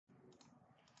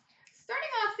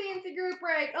Fancy Group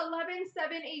break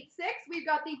 11786. We've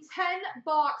got the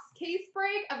 10-box case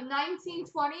break of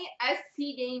 1920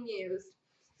 ST Game Used.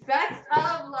 Best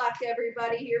of luck,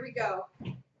 everybody. Here we go.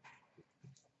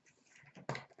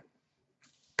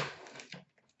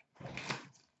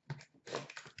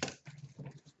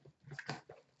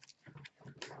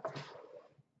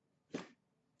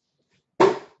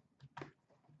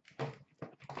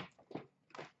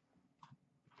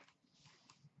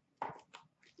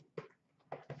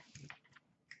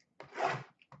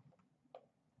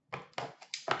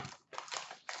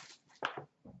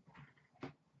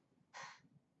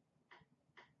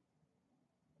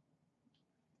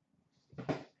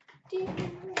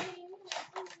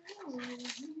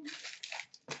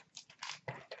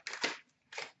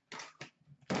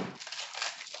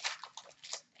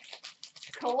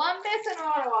 Columbus and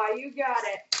Ottawa, you got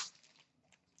it.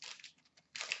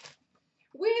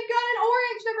 We've got an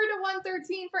orange number to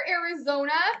 113 for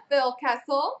Arizona, Phil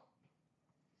Kessel.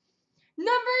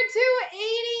 Number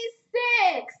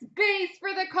 286, base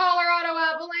for the Colorado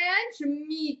Avalanche,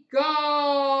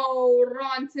 Mikko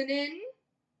Rantanen.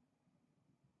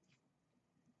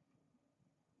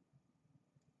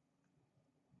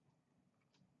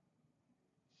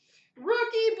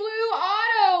 Rookie blue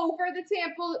auto for the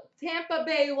Tampa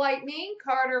Bay Lightning,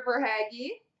 Carter Verhaeghe.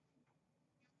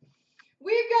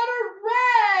 We've got a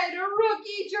red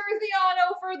rookie jersey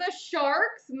auto for the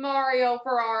Sharks, Mario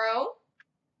Ferraro.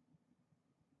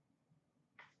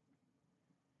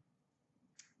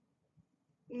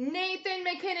 Nathan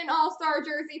McKinnon All-Star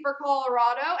jersey for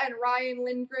Colorado, and Ryan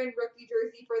Lindgren rookie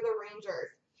jersey for the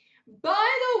Rangers. By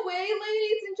the way,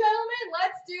 ladies and gentlemen,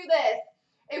 let's do this.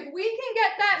 If we can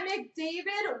get that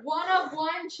McDavid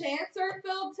 1/1 chancer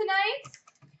filled tonight,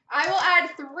 I will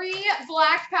add 3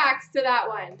 black packs to that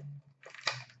one.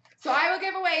 So I will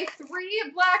give away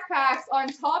 3 black packs on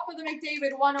top of the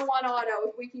McDavid 1/1 auto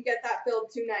if we can get that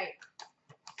filled tonight.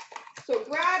 So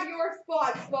grab your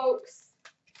spots, folks.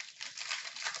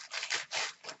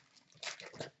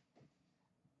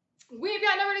 We've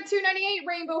got number 298,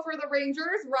 rainbow for the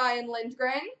Rangers, Ryan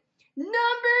Lindgren.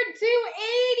 Number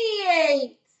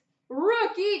 288,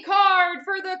 rookie card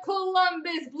for the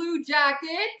Columbus Blue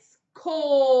Jackets,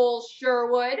 Cole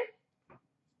Sherwood.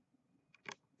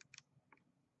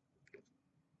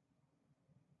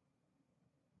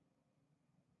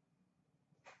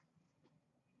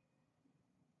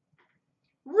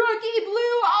 Rookie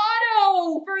blue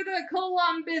auto for the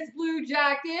Columbus Blue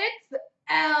Jackets,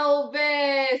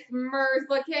 Elvis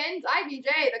Merzlikins.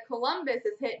 IBJ, the Columbus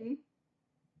is hitting.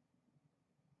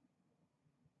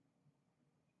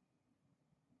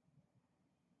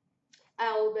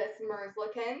 Elvis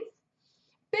Merzlikins.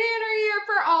 Banner year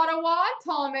for Ottawa,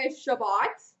 Thomas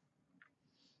Chabot.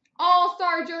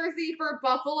 All-Star jersey for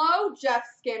Buffalo, Jeff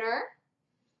Skinner.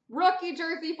 Rookie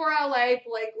jersey for LA,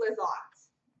 Blake Lizotte.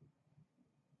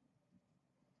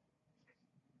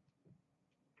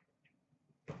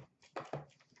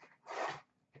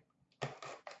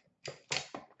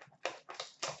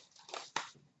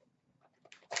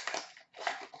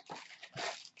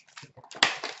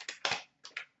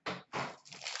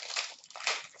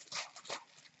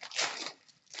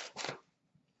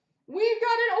 We've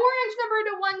got an orange number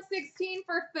to 116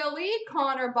 for Philly,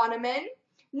 Connor Bunnaman.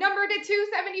 Number to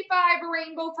 275,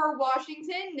 rainbow for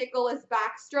Washington, Nicholas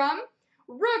Backstrom.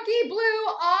 Rookie blue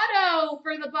auto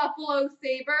for the Buffalo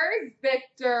Sabres,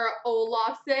 Victor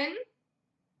Olofsson.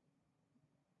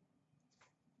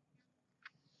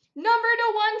 Number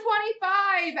to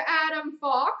 125, Adam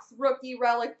Fox, rookie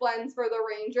relic blends for the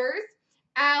Rangers.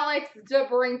 Alex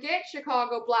DeBrincat,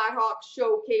 Chicago Blackhawks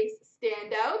showcase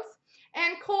standouts.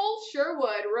 And Cole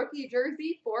Sherwood, rookie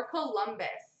jersey for Columbus.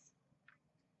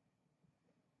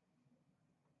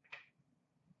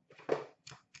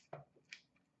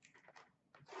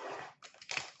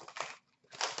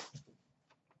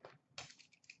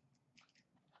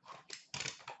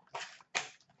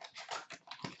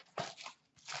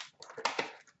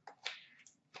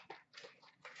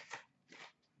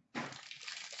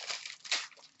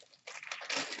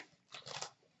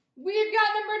 We've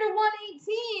got number to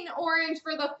 118, orange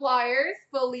for the Flyers,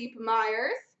 Philippe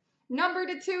Myers. Number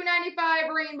to 295,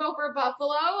 rainbow for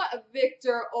Buffalo,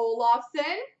 Victor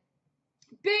Olofsson.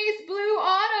 Base blue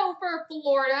auto for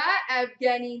Florida,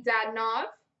 Evgeny Dadonov.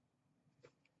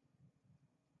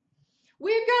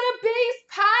 We've got a base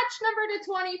patch number to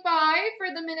 25 for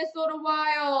the Minnesota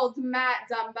Wild, Matt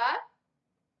Dumba.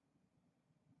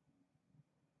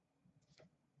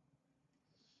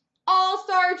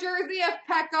 All-Star jersey of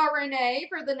Pekka Rinne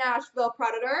for the Nashville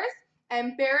Predators,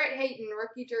 and Barrett Hayton,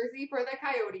 rookie jersey for the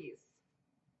Coyotes.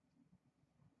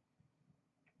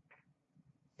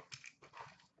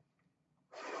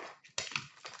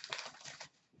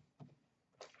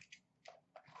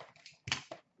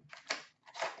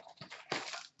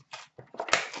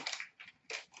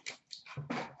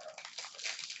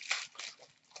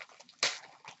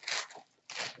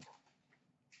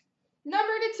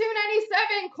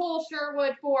 and Cole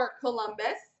Sherwood for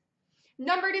Columbus.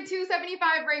 Number to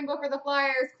 275 rainbow for the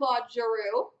Flyers, Claude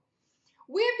Giroux.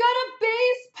 We've got a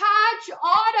base patch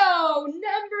auto,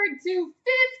 number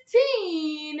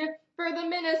 215 for the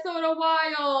Minnesota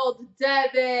Wild,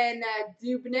 Devin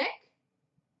Dubnyk.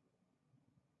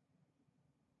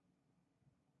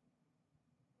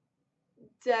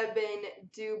 Devin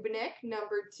Dubnyk,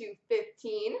 number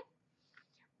 215.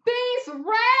 Base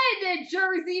red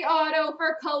jersey auto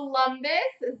for Columbus,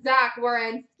 Zach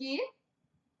Werenski.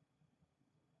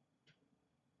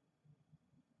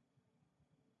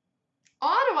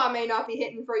 Ottawa may not be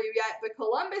hitting for you yet, but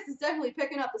Columbus is definitely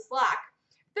picking up the slack.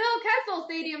 Phil Kessel,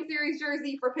 Stadium Series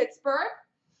jersey for Pittsburgh.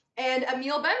 And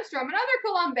Emil Bemstrom, another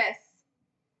Columbus.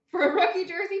 For a rookie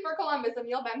jersey for Columbus,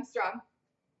 Emil Bemstrom.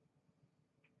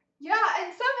 Yeah,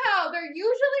 and somehow they're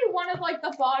usually one of like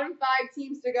the bottom 5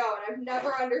 teams to go, and I've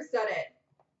never understood it.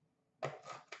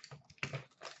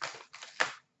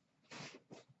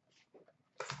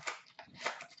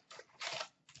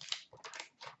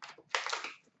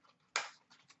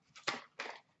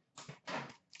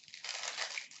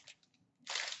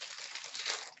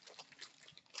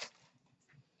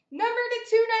 Number to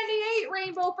 298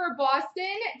 rainbow for Boston,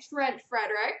 Trent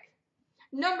Frederick.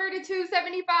 Number to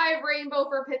 275 rainbow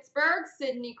for Pittsburgh,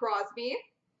 Sidney Crosby.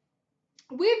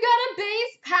 We've got a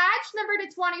base patch, number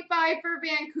to 25 for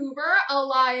Vancouver,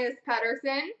 Elias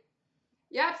Pettersson.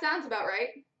 Yep, sounds about right.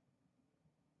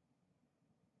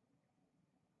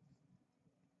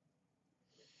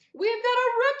 We've got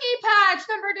a rookie patch,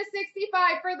 number to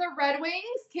 65 for the Red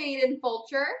Wings, Caden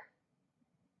Fulcher.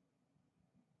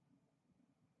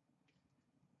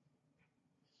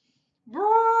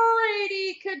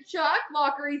 Brady Tkachuk,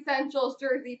 Locker Essentials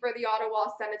jersey for the Ottawa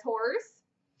Senators.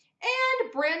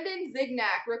 And Brandon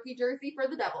Zignac, rookie jersey for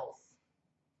the Devils.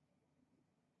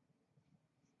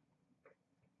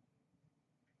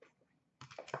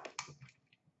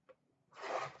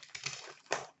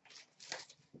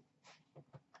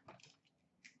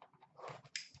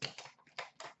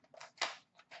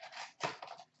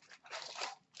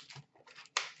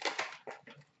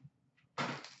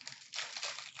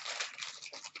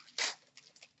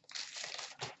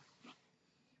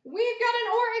 We've got an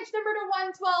orange number to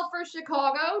 112 for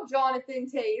Chicago, Jonathan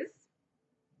Toews.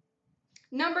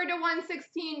 Number to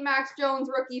 116, Max Jones,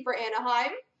 rookie for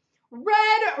Anaheim.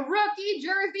 Red rookie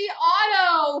jersey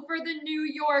auto for the New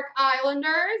York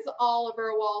Islanders,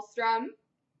 Oliver Wahlstrom.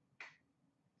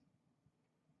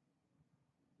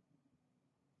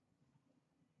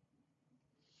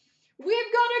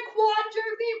 We've got a quad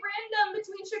jersey random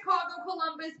between Chicago,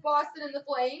 Columbus, Boston, and the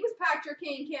Flames. Patrick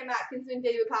Kane, Cam Atkinson,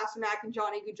 David Pastrnak, and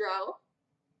Johnny Gaudreau.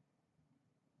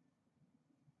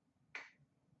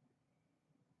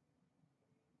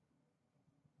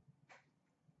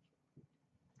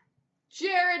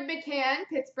 Jared McCann,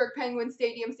 Pittsburgh Penguins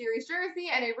Stadium Series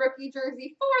jersey, and a rookie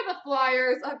jersey for the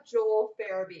Flyers of Joel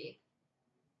Farabee.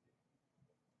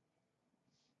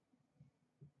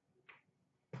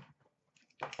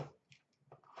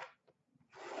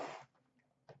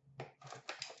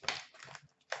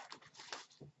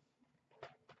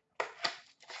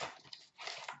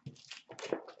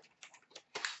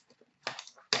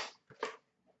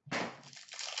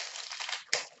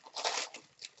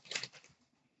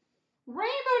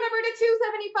 Rainbow number to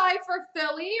 275 for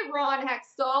Philly, Ron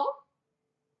Hextall.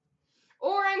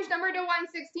 Orange number to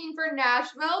 116 for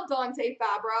Nashville, Dante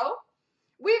Fabro.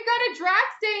 We've got a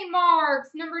draft day marks,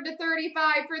 number to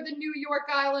 35 for the New York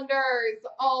Islanders,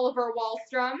 Oliver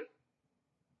Wahlstrom.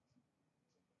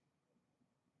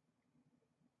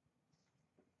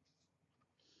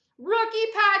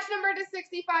 Rookie patch number to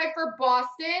 65 for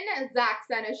Boston, Zach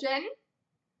Senyshyn.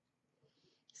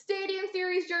 Stadium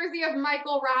Series jersey of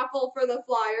Michael Raffle for the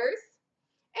Flyers.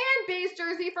 And base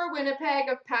jersey for Winnipeg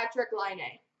of Patrick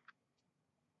Laine.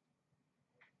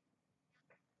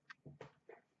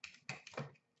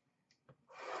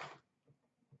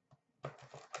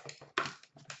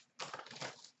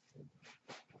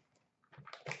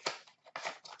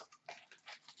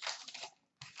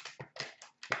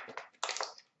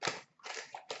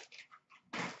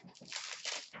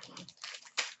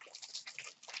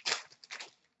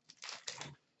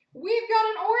 We've got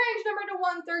an orange number to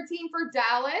 113 for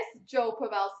Dallas, Joe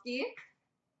Pavelski.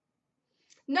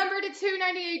 Number to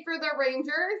 298 for the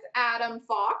Rangers, Adam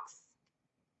Fox.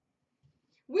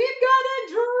 We've got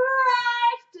a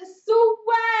draft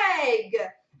swag,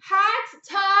 hat,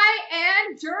 tie,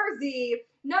 and jersey.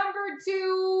 Number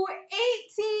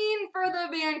 218 for the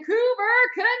Vancouver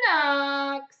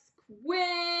Canucks,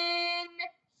 Quinn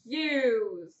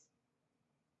Hughes.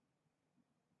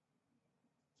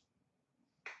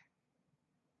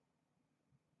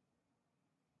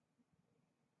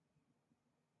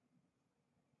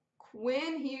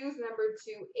 Quinn Hughes, number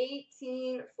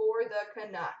 218 for the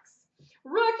Canucks.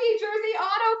 Rookie jersey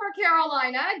auto for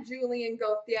Carolina, Julian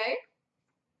Gauthier.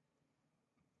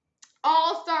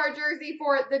 All-star jersey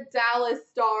for the Dallas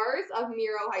Stars of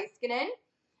Miro Heiskanen.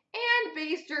 And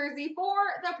base jersey for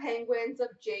the Penguins of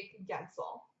Jake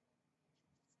Gensel.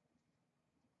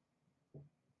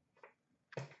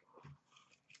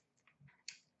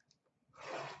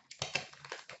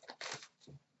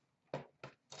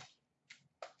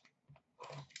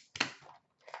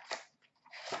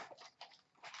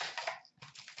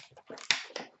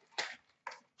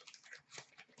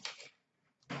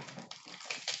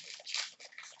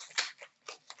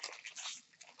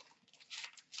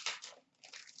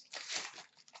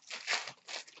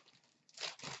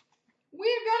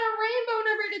 We've got a rainbow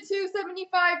number to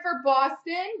 275 for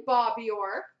Boston, Bobby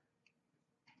Orr.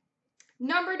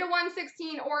 Number to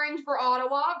 116 orange for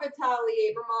Ottawa,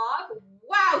 Vitaly Abramov.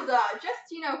 Wowza!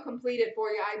 Just, complete it for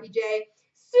you, IBJ.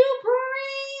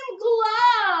 Supreme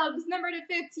Gloves, number to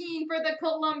 15 for the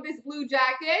Columbus Blue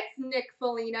Jackets, Nick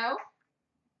Foligno.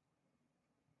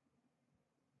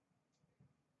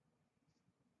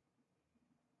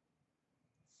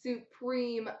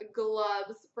 Supreme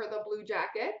Gloves for the Blue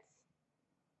Jackets.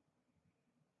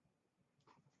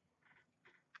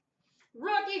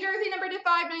 Rookie jersey number to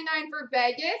 599 for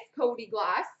Vegas, Cody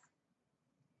Glass.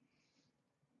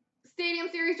 Stadium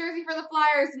Series jersey for the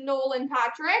Flyers, Nolan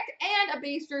Patrick. And a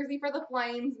base jersey for the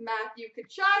Flames, Matthew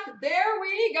Tkachuk. There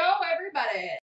we go, everybody.